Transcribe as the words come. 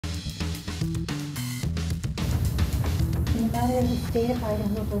matter of the state of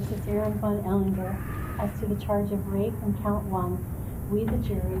Idaho versus Aaron von Ehlinger as to the charge of rape on count 1, we, the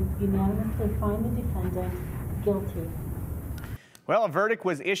jury, unanimously find the defendant guilty. Well, a verdict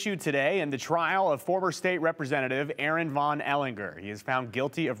was issued today in the trial of former state representative Aaron von Ehlinger. He is found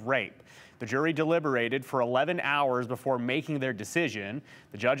guilty of rape. The jury deliberated for 11 hours before making their decision.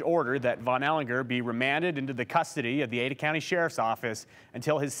 The judge ordered that von Ehlinger be remanded into the custody of the Ada County Sheriff's Office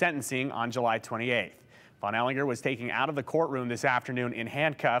until his sentencing on July 28th. Von Ehlinger was taken out of the courtroom this afternoon in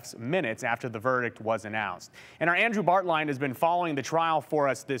handcuffs minutes after the verdict was announced. And our Andrew Bartline has been following the trial for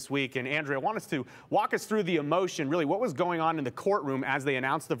us this week. And Andrew, I want us to walk us through the emotion, really what was going on in the courtroom as they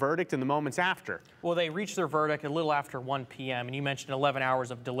announced the verdict and the moments after. Well, they reached their verdict a little after 1 p.m. and you mentioned 11 hours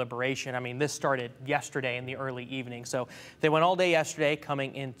of deliberation. I mean, this started yesterday in the early evening. So they went all day yesterday,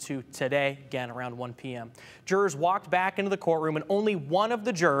 coming into today, again, around 1 p.m. Jurors walked back into the courtroom and only one of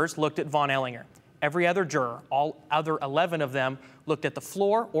the jurors looked at von Ehlinger. Every other juror, all other 11 of them, looked at the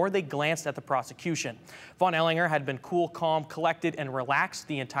floor or they glanced at the prosecution. Von Ehlinger had been cool, calm, collected, and relaxed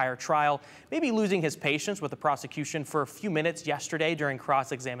the entire trial, maybe losing his patience with the prosecution for a few minutes yesterday during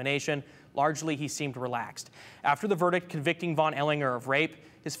cross-examination. Largely, he seemed relaxed. After the verdict convicting von Ehlinger of rape,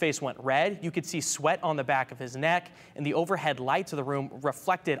 his face went red. You could see sweat on the back of his neck, and the overhead lights of the room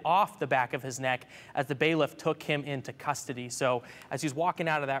reflected off the back of his neck as the bailiff took him into custody. So as he's walking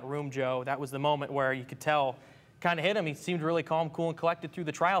out of that room, Joe, that was the moment where you could tell kind of hit him. He seemed really calm, cool, and collected through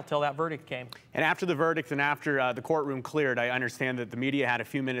the trial till that verdict came. And after the verdict and after the courtroom cleared, I understand that the media had a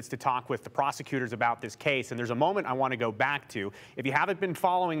few minutes to talk with the prosecutors about this case. And there's a moment I want to go back to. If you haven't been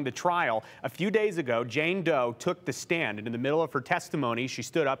following the trial, a few days ago, Jane Doe took the stand. And in the middle of her testimony, she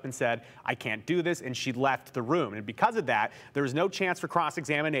stood up and said, "I can't do this," and she left the room. And because of that, there was no chance for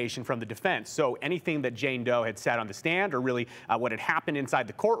cross-examination from the defense. So anything that Jane Doe had said on the stand or really what had happened inside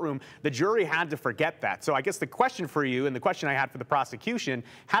the courtroom, the jury had to forget that. So I guess the question for you and the question I had for the prosecution,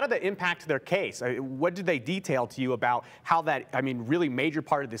 how did that impact their case? What did they detail to you about how that, really major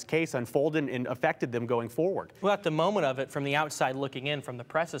part of this case unfolded and affected them going forward? Well, at the moment of it, from the outside looking in, from the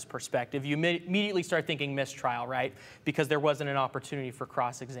press's perspective, you immediately start thinking mistrial, right? Because there wasn't an opportunity for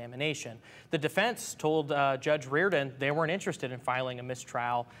cross-examination. The defense told Judge Reardon they weren't interested in filing a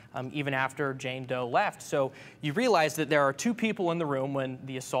mistrial even after Jane Doe left. So you realize that there are two people in the room when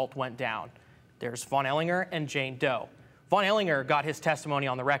the assault went down. There's von Ehlinger and Jane Doe. Von Ehlinger got his testimony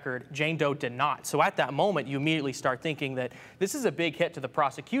on the record. Jane Doe did not. So at that moment, you immediately start thinking that this is a big hit to the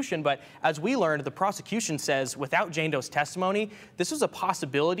prosecution. But as we learned, the prosecution says without Jane Doe's testimony, this was a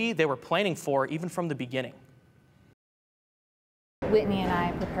possibility they were planning for even from the beginning. Whitney and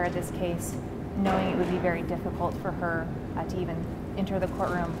I prepared this case knowing it would be very difficult for her to even enter the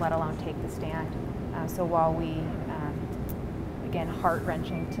courtroom, let alone take the stand. So while we, again,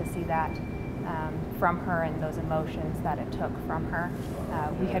 heart-wrenching to see that from her and those emotions that it took from her,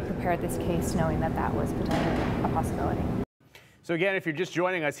 we had prepared this case knowing that that was potentially a possibility. So again, if you're just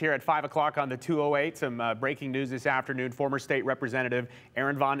joining us here at 5 o'clock on the 208, some breaking news this afternoon. Former state representative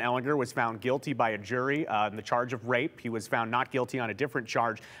Aaron von Ehlinger was found guilty by a jury in the charge of rape. He was found not guilty on a different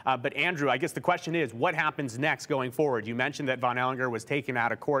charge. But Andrew, I guess the question is, what happens next going forward? You mentioned that von Ehlinger was taken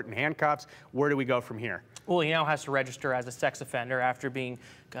out of court in handcuffs. Where do we go from here? Well, he now has to register as a sex offender after being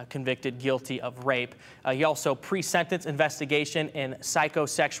convicted guilty of rape. He also pre-sentence investigation and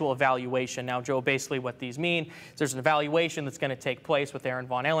psychosexual evaluation. Now, Joe, basically what these mean is there's an evaluation that's going to take place with Aaron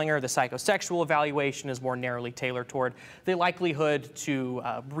von Ehlinger. The psychosexual evaluation is more narrowly tailored toward the likelihood to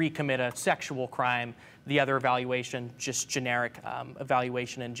recommit a sexual crime. The other evaluation, just generic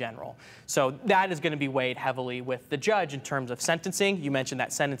evaluation in general. So that is going to be weighed heavily with the judge in terms of sentencing. You mentioned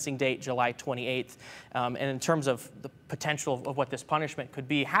that sentencing date, July 28th. And in terms of the potential of what this punishment could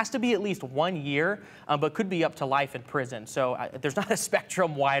be, it has to be at least 1 year, but could be up to life in prison. So there's not a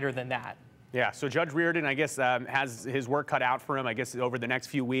spectrum wider than that. Yeah, so Judge Reardon, I guess, has his work cut out for him. I guess over the next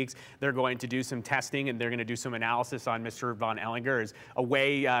few weeks, they're going to do some testing and they're going to do some analysis on Mr. von Ehlinger as a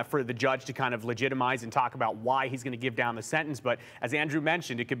way for the judge to kind of legitimize and talk about why he's going to give down the sentence. But as Andrew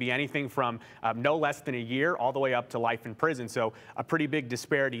mentioned, it could be anything from no less than a year all the way up to life in prison. So a pretty big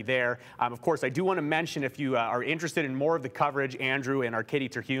disparity there. Of course, I do want to mention, if you are interested in more of the coverage, Andrew and our Katie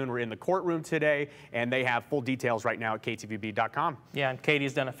Terhune were in the courtroom today, and they have full details right now at ktvb.com. Yeah, and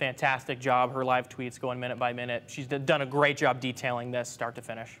Katie's done a fantastic job. Her live tweets going minute by minute. She's done a great job detailing this start to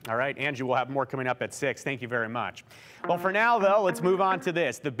finish. All right, Andrew, we'll have more coming up at 6. Thank you very much. Well, for now, though, let's move on to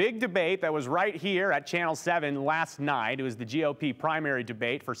this. The big debate that was right here at Channel 7 last night. It was the GOP primary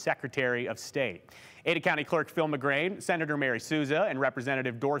debate for Secretary of State. Ada County Clerk Phil McGrain, Senator Mary Souza, and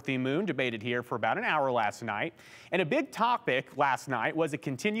Representative Dorothy Moon debated here for about an hour last night. And a big topic last night was a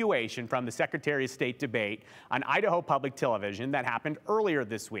continuation from the Secretary of State debate on Idaho Public Television that happened earlier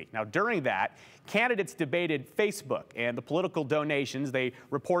this week. Now, during that, candidates debated Facebook and the political donations they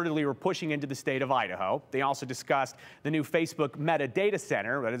reportedly were pushing into the state of Idaho. They also discussed the new Facebook Meta data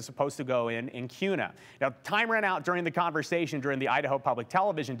center that is supposed to go in Kuna. Now, time ran out during the conversation during the Idaho Public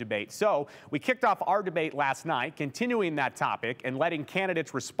Television debate, so we kicked off our debate last night, continuing that topic and letting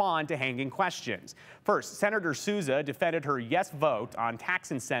candidates respond to hanging questions. First, Senator Souza defended her yes vote on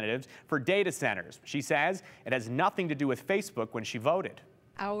tax incentives for data centers. She says it has nothing to do with Facebook when she voted.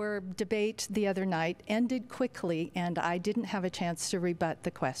 Our debate the other night ended quickly, and I didn't have a chance to rebut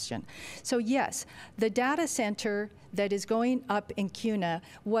the question. So yes, the data center that is going up in Kuna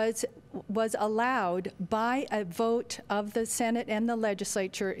was allowed by a vote of the Senate and the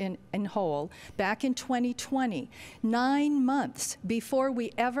legislature in whole back in 2020, 9 months before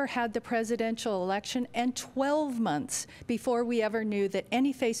we ever had the presidential election and 12 months before we ever knew that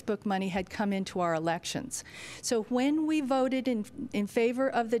any Facebook money had come into our elections. So when we voted in favor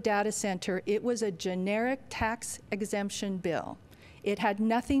of the data center, it was a generic tax exemption bill. It had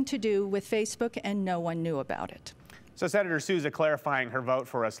nothing to do with Facebook, and no one knew about it. So Senator Souza clarifying her vote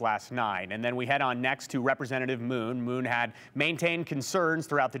for us last night. And then we head on next to Representative Moon. Moon had maintained concerns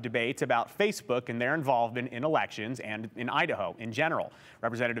throughout the debates about Facebook and their involvement in elections and in Idaho in general.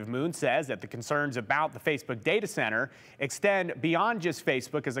 Representative Moon says that the concerns about the Facebook data center extend beyond just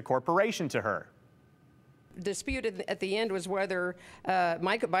Facebook as a corporation to her. Dispute at the end was whether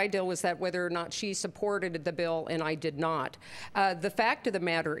my deal was that whether or not she supported the bill and I did not. The fact of the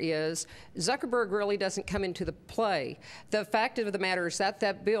matter is Zuckerberg really doesn't come into the play. The fact of the matter is that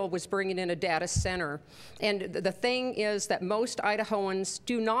that bill was bringing in a data center, and the thing is that most Idahoans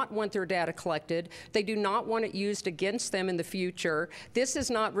do not want their data collected. They do not want it used against them in the future. This is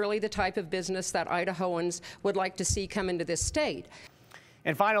not really the type of business that Idahoans would like to see come into this state.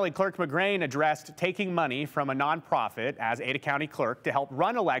 And finally, Clerk McGrain addressed taking money from a nonprofit as Ada County Clerk to help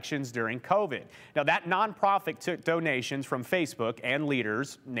run elections during COVID. Now, that nonprofit took donations from Facebook and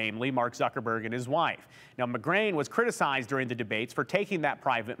leaders, namely Mark Zuckerberg and his wife. Now, McGrain was criticized during the debates for taking that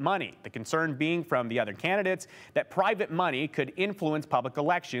private money, the concern being from the other candidates that private money could influence public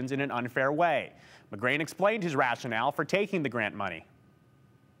elections in an unfair way. McGrain explained his rationale for taking the grant money.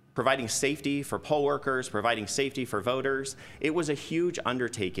 Providing safety for poll workers, providing safety for voters. It was a huge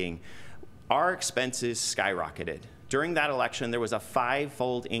undertaking. Our expenses skyrocketed. During that election, there was a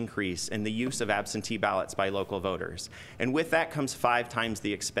 5-fold increase in the use of absentee ballots by local voters. And with that comes 5 times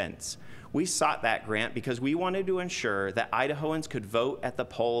the expense. We sought that grant because we wanted to ensure that Idahoans could vote at the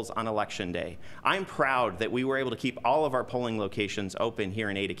polls on Election Day. I'm proud that we were able to keep all of our polling locations open here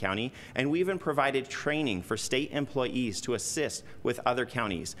in Ada County, and we even provided training for state employees to assist with other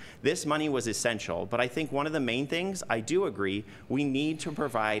counties. This money was essential, but I think one of the main things, I do agree, we need to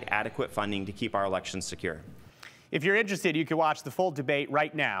provide adequate funding to keep our elections secure. If you're interested, you can watch the full debate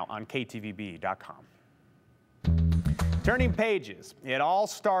right now on KTVB.com. Turning pages, it all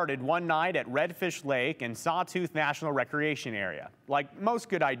started one night at Redfish Lake and Sawtooth National Recreation Area, like most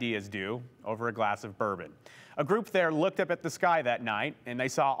good ideas do, over a glass of bourbon. A group there looked up at the sky that night and they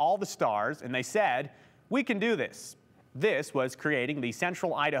saw all the stars and they said, "We can do this." This was creating the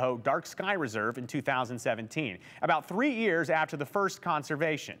Central Idaho Dark Sky Reserve in 2017, about 3 years after the first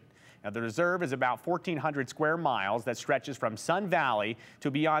conservation. Now, the reserve is about 1,400 square miles that stretches from Sun Valley to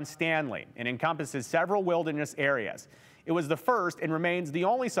beyond Stanley and encompasses several wilderness areas. It was the first and remains the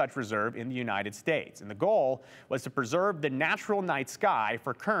only such reserve in the United States, and the goal was to preserve the natural night sky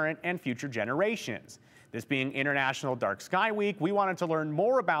for current and future generations. This being International Dark Sky Week, we wanted to learn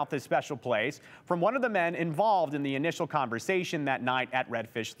more about this special place from one of the men involved in the initial conversation that night at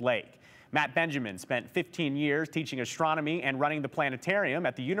Redfish Lake. Matt Benjamin spent 15 years teaching astronomy and running the planetarium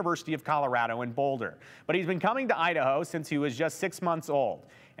at the University of Colorado in Boulder. But he's been coming to Idaho since he was just 6 months old.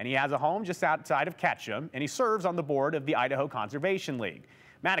 And he has a home just outside of Ketchum, and he serves on the board of the Idaho Conservation League.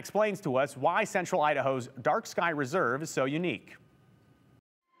 Matt explains to us why Central Idaho's Dark Sky Reserve is so unique.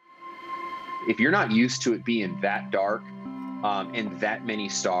 If you're not used to it being that dark and that many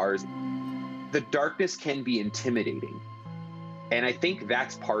stars, the darkness can be intimidating. And I think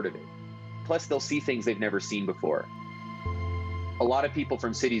that's part of it. Plus, they'll see things they've never seen before. A lot of people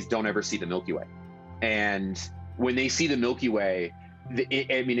from cities don't ever see the Milky Way. And when they see the Milky Way,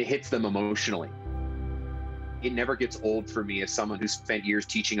 it hits them emotionally. It never gets old for me as someone who's spent years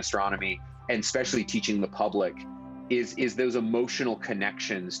teaching astronomy and especially teaching the public, is those emotional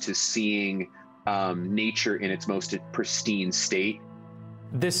connections to seeing nature in its most pristine state.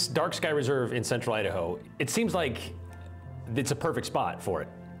 This dark sky reserve in central Idaho, it seems like it's a perfect spot for it.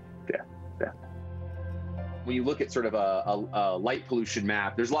 Yeah. When you look at sort of a light pollution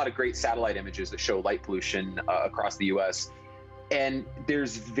map, there's a lot of great satellite images that show light pollution across the U.S., and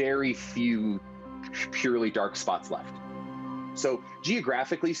there's very few purely dark spots left. So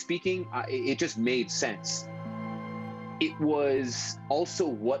geographically speaking, it just made sense. It was also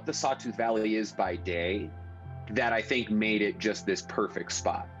what the Sawtooth Valley is by day that I think made it just this perfect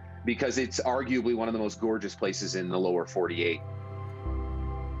spot, because it's arguably one of the most gorgeous places in the lower 48.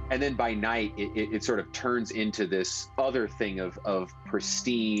 And then by night, it sort of turns into this other thing of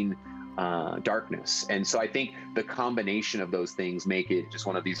pristine darkness. And so I think the combination of those things make it just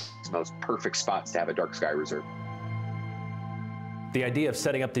one of these most perfect spots to have a dark sky reserve. The idea of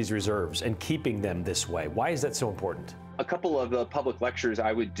setting up these reserves and keeping them this way, why is that so important? A couple of the public lectures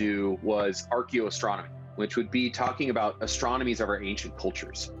I would do was archaeoastronomy, which would be talking about astronomies of our ancient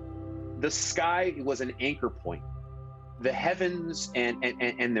cultures. The sky was an anchor point. The heavens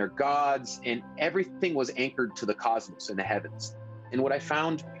and their gods and everything was anchored to the cosmos and the heavens. And what I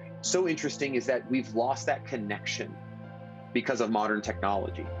found so interesting is that we've lost that connection because of modern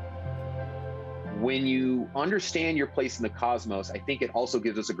technology. When you understand your place in the cosmos, I think it also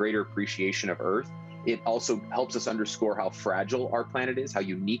gives us a greater appreciation of Earth. It also helps us underscore how fragile our planet is, how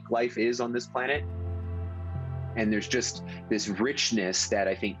unique life is on this planet. And there's just this richness that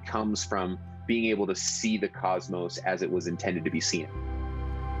I think comes from being able to see the cosmos as it was intended to be seen.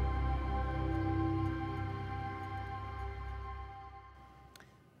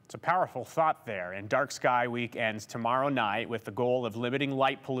 It's a powerful thought there, and Dark Sky Week ends tomorrow night with the goal of limiting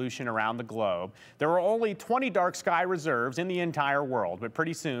light pollution around the globe. There are only 20 dark sky reserves in the entire world, but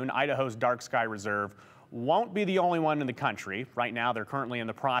pretty soon Idaho's Dark Sky Reserve won't be the only one in the country. Right now, they're currently in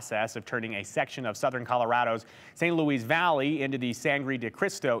the process of turning a section of southern Colorado's St. Louis Valley into the Sangre de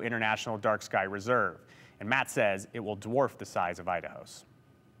Cristo International Dark Sky Reserve. And Matt says it will dwarf the size of Idaho's.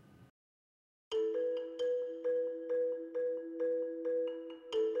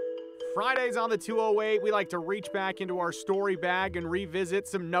 Fridays on the 208, we like to reach back into our story bag and revisit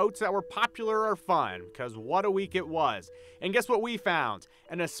some notes that were popular or fun, because what a week it was. And guess what we found?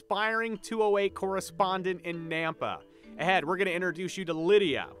 An aspiring 208 correspondent in Nampa. Ahead, we're going to introduce you to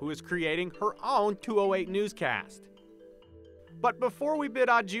Lydia, who is creating her own 208 newscast. But before we bid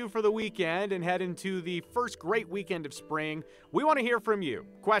adieu for the weekend and head into the first great weekend of spring, we want to hear from you.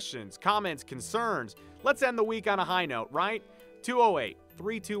 Questions, comments, concerns. Let's end the week on a high note, right?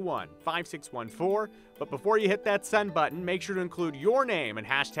 208-321-5614. But before you hit that send button, make sure to include your name and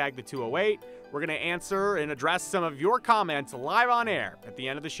hashtag the 208. We're going to answer and address some of your comments live on air at the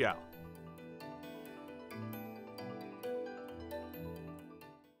end of the show.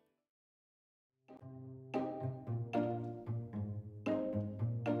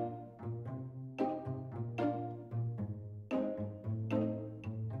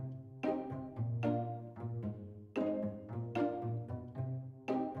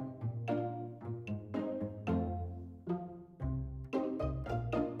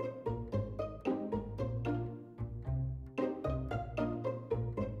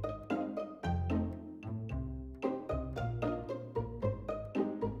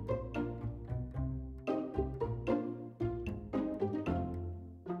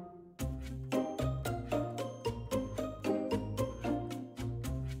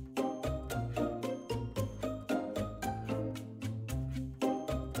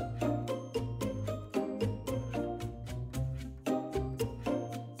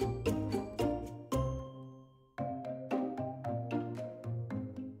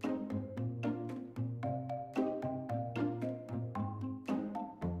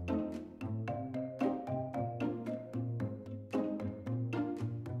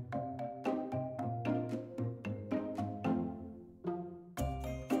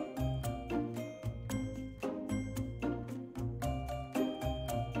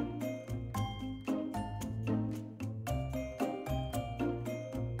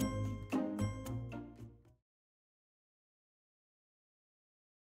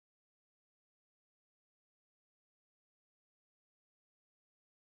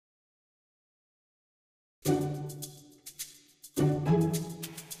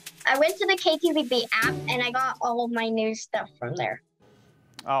 I went to the KTVB app and I got all of my news stuff from there.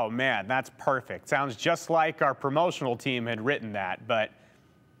 Oh man, that's perfect. Sounds just like our promotional team had written that, but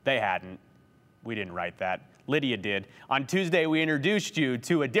they hadn't. We didn't write that. Lydia did. On Tuesday, we introduced you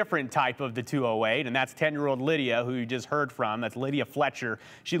to a different type of the 208, and that's 10-year-old Lydia, who you just heard from. That's Lydia Fletcher.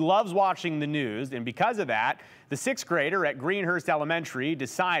 She loves watching the news, and because of that, the sixth grader at Greenhurst Elementary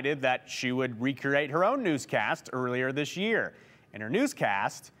decided that she would recreate her own newscast earlier this year. And her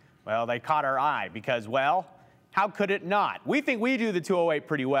newscast, well, they caught our eye because, well, how could it not? We think we do the 208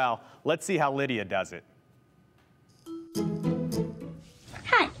 pretty well. Let's see how Lydia does it.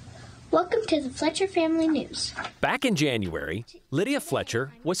 Hi, welcome to the Fletcher Family News. Back in January, Lydia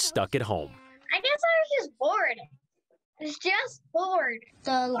Fletcher was stuck at home. I guess I was just bored. I was just bored.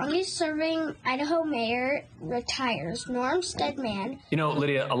 The longest-serving Idaho mayor retires, Norm Stedman. You know,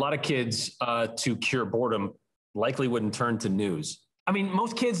 Lydia, a lot of kids, to cure boredom, likely wouldn't turn to news. I mean,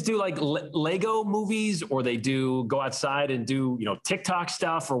 most kids do like Lego movies, or they do go outside and do, TikTok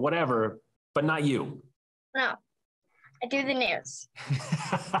stuff or whatever, but not you. No, I do the news.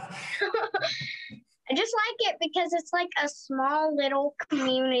 I just like it because it's like a small little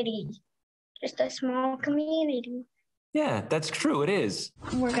community. Just a small community. Yeah, that's true. It is.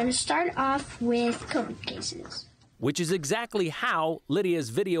 We're going to start off with COVID cases. Which is exactly how Lydia's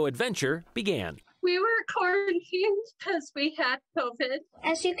video adventure began. We were quarantined because we had COVID.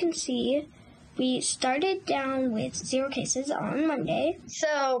 As you can see, we started down with 0 cases on Monday.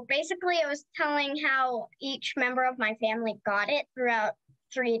 So basically it was telling how each member of my family got it throughout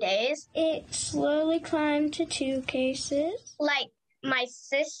 3 days. It slowly climbed to 2 cases. Like my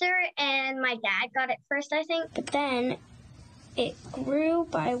sister and my dad got it first, I think. But then it grew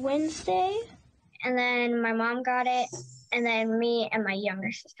by Wednesday. And then my mom got it, and then me and my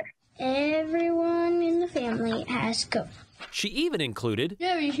younger sister. Everyone in the family has COVID. She even included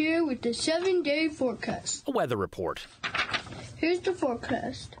Larry here with the 7-day forecast. a weather report. Here's the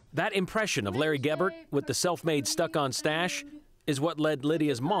forecast. That impression of Larry Gebert with the self-made stuck-on stash is what led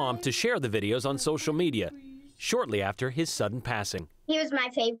Lydia's mom to share the videos on social media shortly after his sudden passing. He was my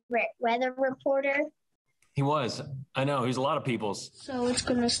favorite weather reporter. He was. I know. He's a lot of people's. So it's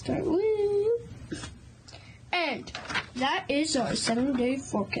going to start with... And that is our 7-day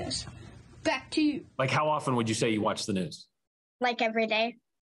forecast. Back to you. Like, how often would you say you watch the news? Like every day.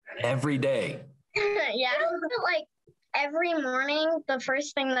 Every day. Yeah. Like every morning, the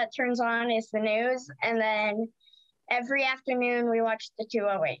first thing that turns on is the news. And then every afternoon, we watch the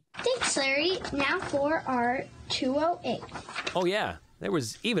 208. Thanks, Larry. Now for our 208. Oh, yeah. There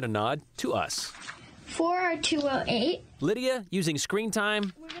was even a nod to us. For our 208, Lydia, using screen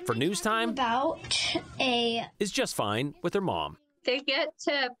time for news time, about is just fine with her mom. They get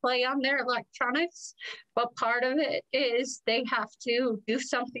to play on their electronics, but part of it is they have to do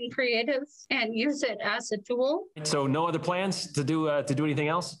something creative and use it as a tool. So no other plans to do anything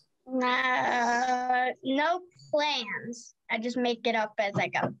else? No plans. I just make it up as I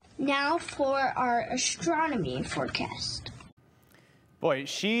go. Now for our astronomy forecast. Boy,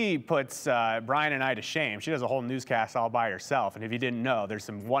 she puts Brian and I to shame. She does a whole newscast all by herself. And if you didn't know, there's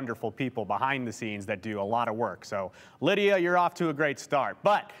some wonderful people behind the scenes that do a lot of work. So, Lydia, you're off to a great start.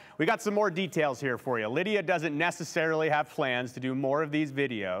 But we got some more details here for you. Lydia doesn't necessarily have plans to do more of these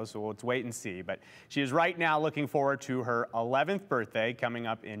videos, so let's wait and see. But she is right now looking forward to her 11th birthday coming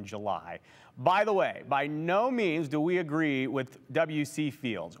up in July. By the way, by no means do we agree with W.C.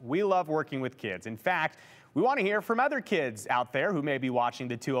 Fields. We love working with kids. In fact, we want to hear from other kids out there who may be watching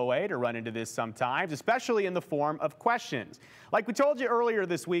the 208 or run into this sometimes, especially in the form of questions. Like we told you earlier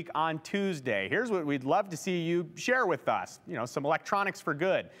this week on Tuesday, here's what we'd love to see you share with us. Some electronics for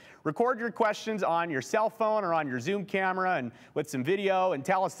good. Record your questions on your cell phone or on your Zoom camera and with some video and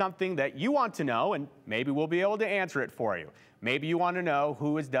tell us something that you want to know, and maybe we'll be able to answer it for you. Maybe you want to know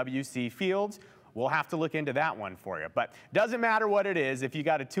who is W.C. Fields. We'll have to look into that one for you. But doesn't matter what it is, if you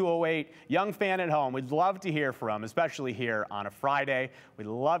got a 208 young fan at home, we'd love to hear from, especially here on a Friday. We'd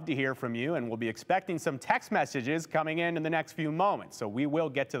love to hear from you, and we'll be expecting some text messages coming in the next few moments. So we will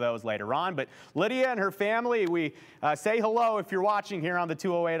get to those later on. But Lydia and her family, we say hello if you're watching here on the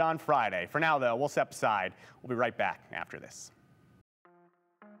 208 on Friday. For now, though, we'll step aside. We'll be right back after this.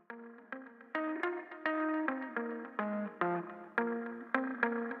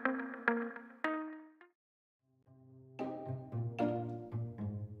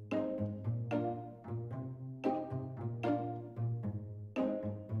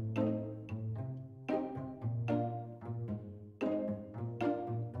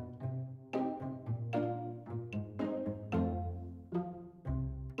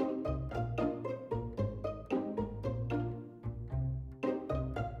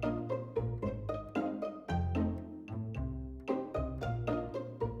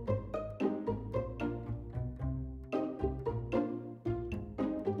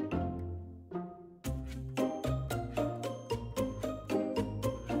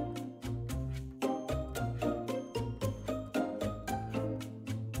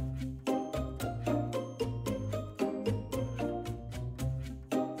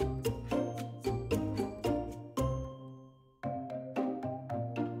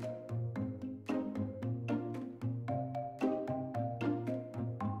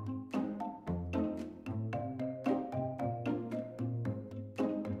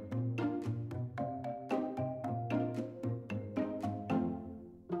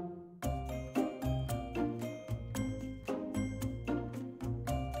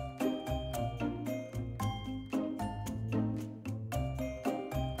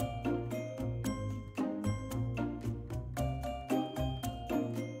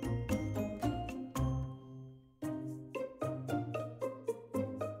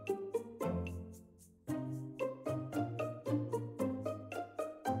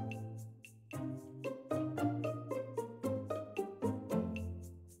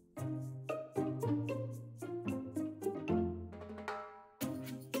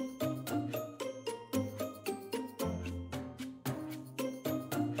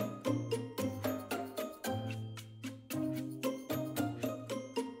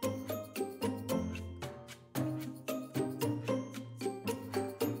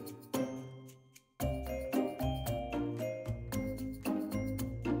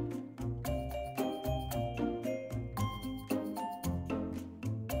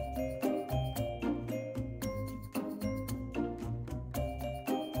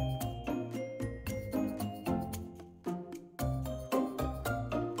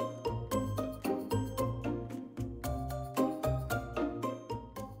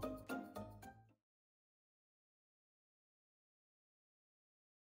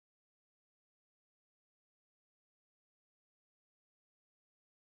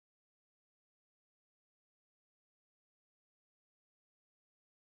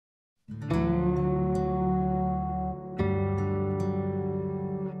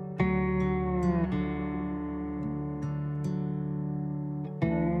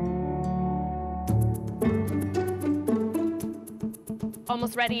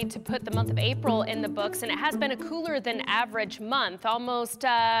 Almost ready to put the month of April in the books, and it has been a cooler than average month, almost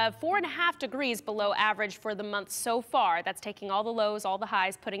 4.5 degrees below average for the month so far. That's taking all the lows, all the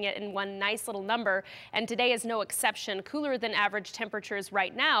highs, putting it in one nice little number, and today is no exception. Cooler than average temperatures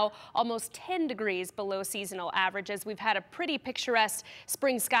right now, almost 10 degrees below seasonal averages. We've had a pretty picturesque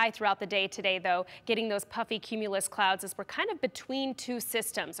spring sky throughout the day today, though, getting those puffy cumulus clouds as we're kind of between two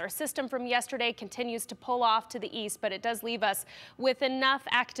systems. Our system from yesterday continues to pull off to the east, but it does leave us with enough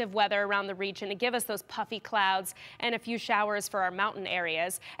active weather around the region to give us those puffy clouds and a few showers for our mountain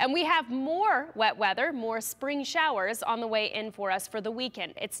areas. And we have more wet weather, more spring showers on the way in for us for the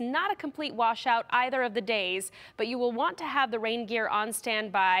weekend. It's not a complete washout either of the days, but you will want to have the rain gear on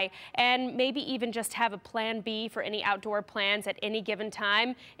standby and maybe even just have a plan B for any outdoor plans at any given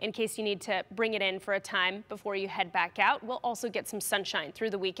time in case you need to bring it in for a time before you head back out. We'll also get some sunshine through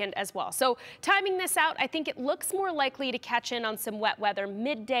the weekend as well. So timing this out, I think it looks more likely to catch in on some wet weather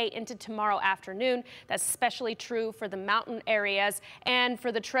midday into tomorrow afternoon. That's especially true for the mountain areas and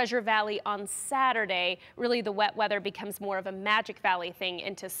for the Treasure Valley on Saturday. Really, the wet weather becomes more of a Magic Valley thing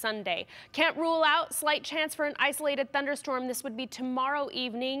into Sunday. Can't rule out slight chance for an isolated thunderstorm. This would be tomorrow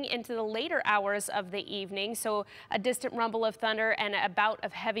evening into the later hours of the evening. So a distant rumble of thunder and a bout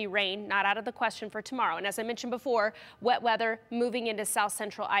of heavy rain, not out of the question for tomorrow. And as I mentioned before, wet weather moving into south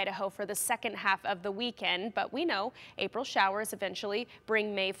central Idaho for the second half of the weekend. But we know April showers eventually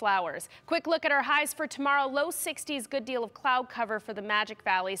bring May flowers. Quick look at our highs for tomorrow. Low 60s, good deal of cloud cover for the Magic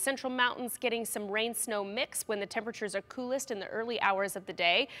Valley. Central Mountains getting some rain-snow mix when the temperatures are coolest in the early hours of the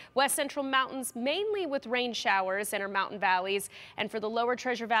day. West Central Mountains mainly with rain showers in our mountain valleys. And for the lower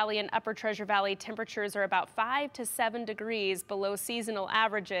Treasure Valley and upper Treasure Valley, temperatures are about 5 to 7 degrees below seasonal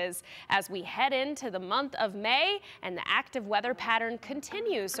averages as we head into the month of May and the active weather pattern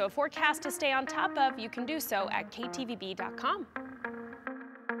continues. So a forecast to stay on top of, you can do so at ktvb.com.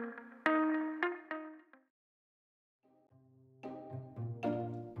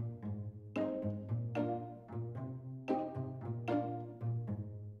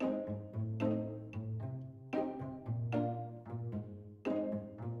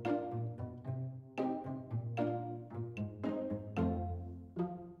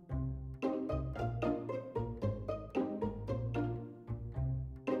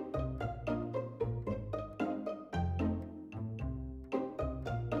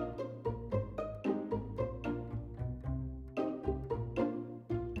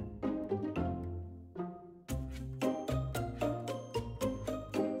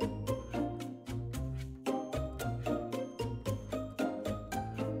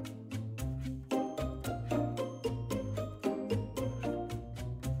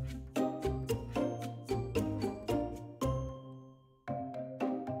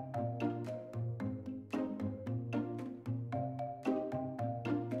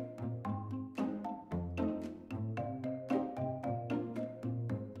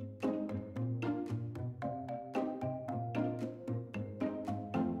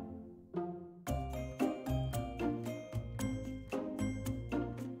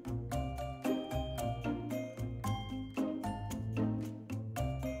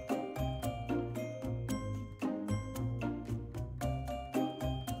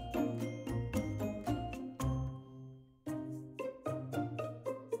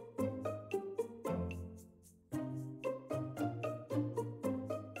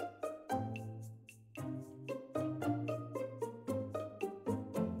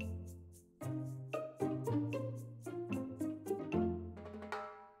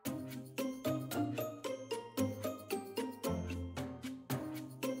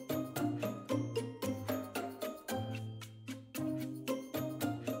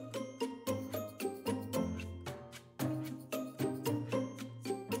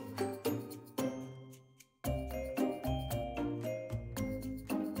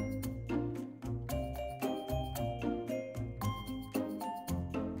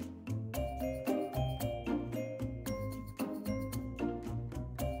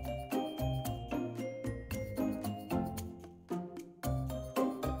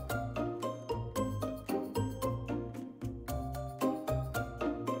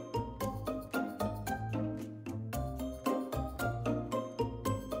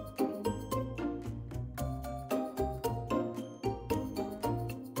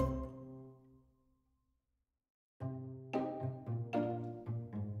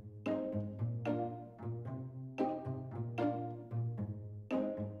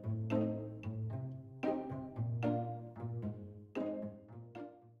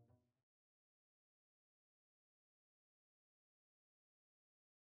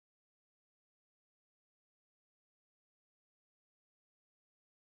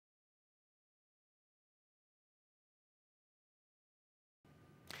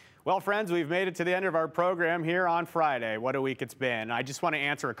 Well, friends, we've made it to the end of our program here on Friday. What a week it's been. I just want to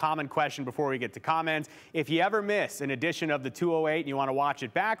answer a common question before we get to comments. If you ever miss an edition of the 208 and you want to watch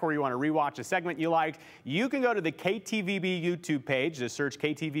it back or you want to rewatch a segment you liked, you can go to the KTVB YouTube page. Just search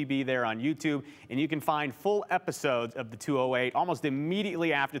KTVB there on YouTube, and you can find full episodes of the 208 almost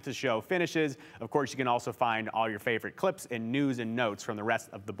immediately after the show finishes. Of course, you can also find all your favorite clips and news and notes from the rest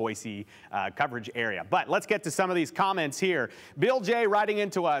of the Boise coverage area. But let's get to some of these comments here. Bill J. writing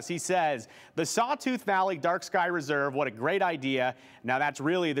into us. He says, the Sawtooth Valley Dark Sky Reserve, what a great idea. Now that's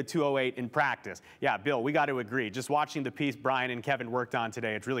really the 208 in practice. Yeah, Bill, we got to agree. Just watching the piece Brian and Kevin worked on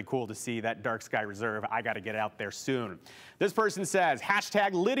today, it's really cool to see that Dark Sky Reserve. I got to get out there soon. This person says,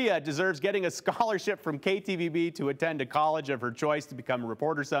 hashtag Lydia deserves getting a scholarship from KTVB to attend a college of her choice to become a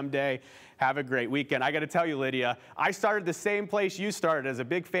reporter someday. Have a great weekend. I got to tell you, Lydia, I started the same place you started as a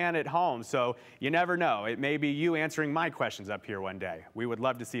big fan at home, so you never know. It may be you answering my questions up here one day. We would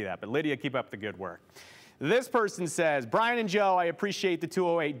love to see that. But Lydia, keep up the good work. This person says, Brian and Joe, I appreciate the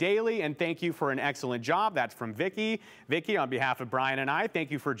 208 daily and thank you for an excellent job. That's from Vicky. Vicky, on behalf of Brian and I, thank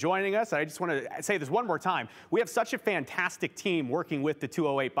you for joining us. I just want to say this one more time. We have such a fantastic team working with the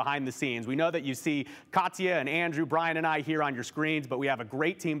 208 behind the scenes. We know that you see Katya and Andrew, Brian and I here on your screens, but we have a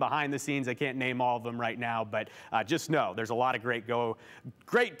great team behind the scenes. I can't name all of them right now, but just know there's a lot of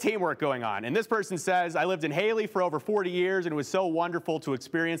great teamwork going on. And this person says, I lived in Haley for over 40 years and it was so wonderful to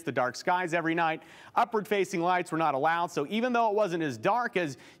experience the dark skies every night. Upward-facing lights were not allowed, so even though it wasn't as dark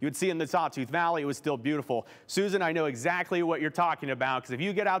as you would see in the Sawtooth Valley, it was still beautiful. Susan, I know exactly what you're talking about, because if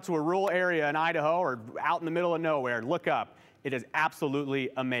you get out to a rural area in Idaho or out in the middle of nowhere, look up. It is absolutely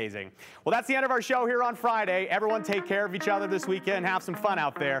amazing. Well, that's the end of our show here on Friday. Everyone take care of each other this weekend. Have some fun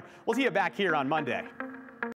out there. We'll see you back here on Monday.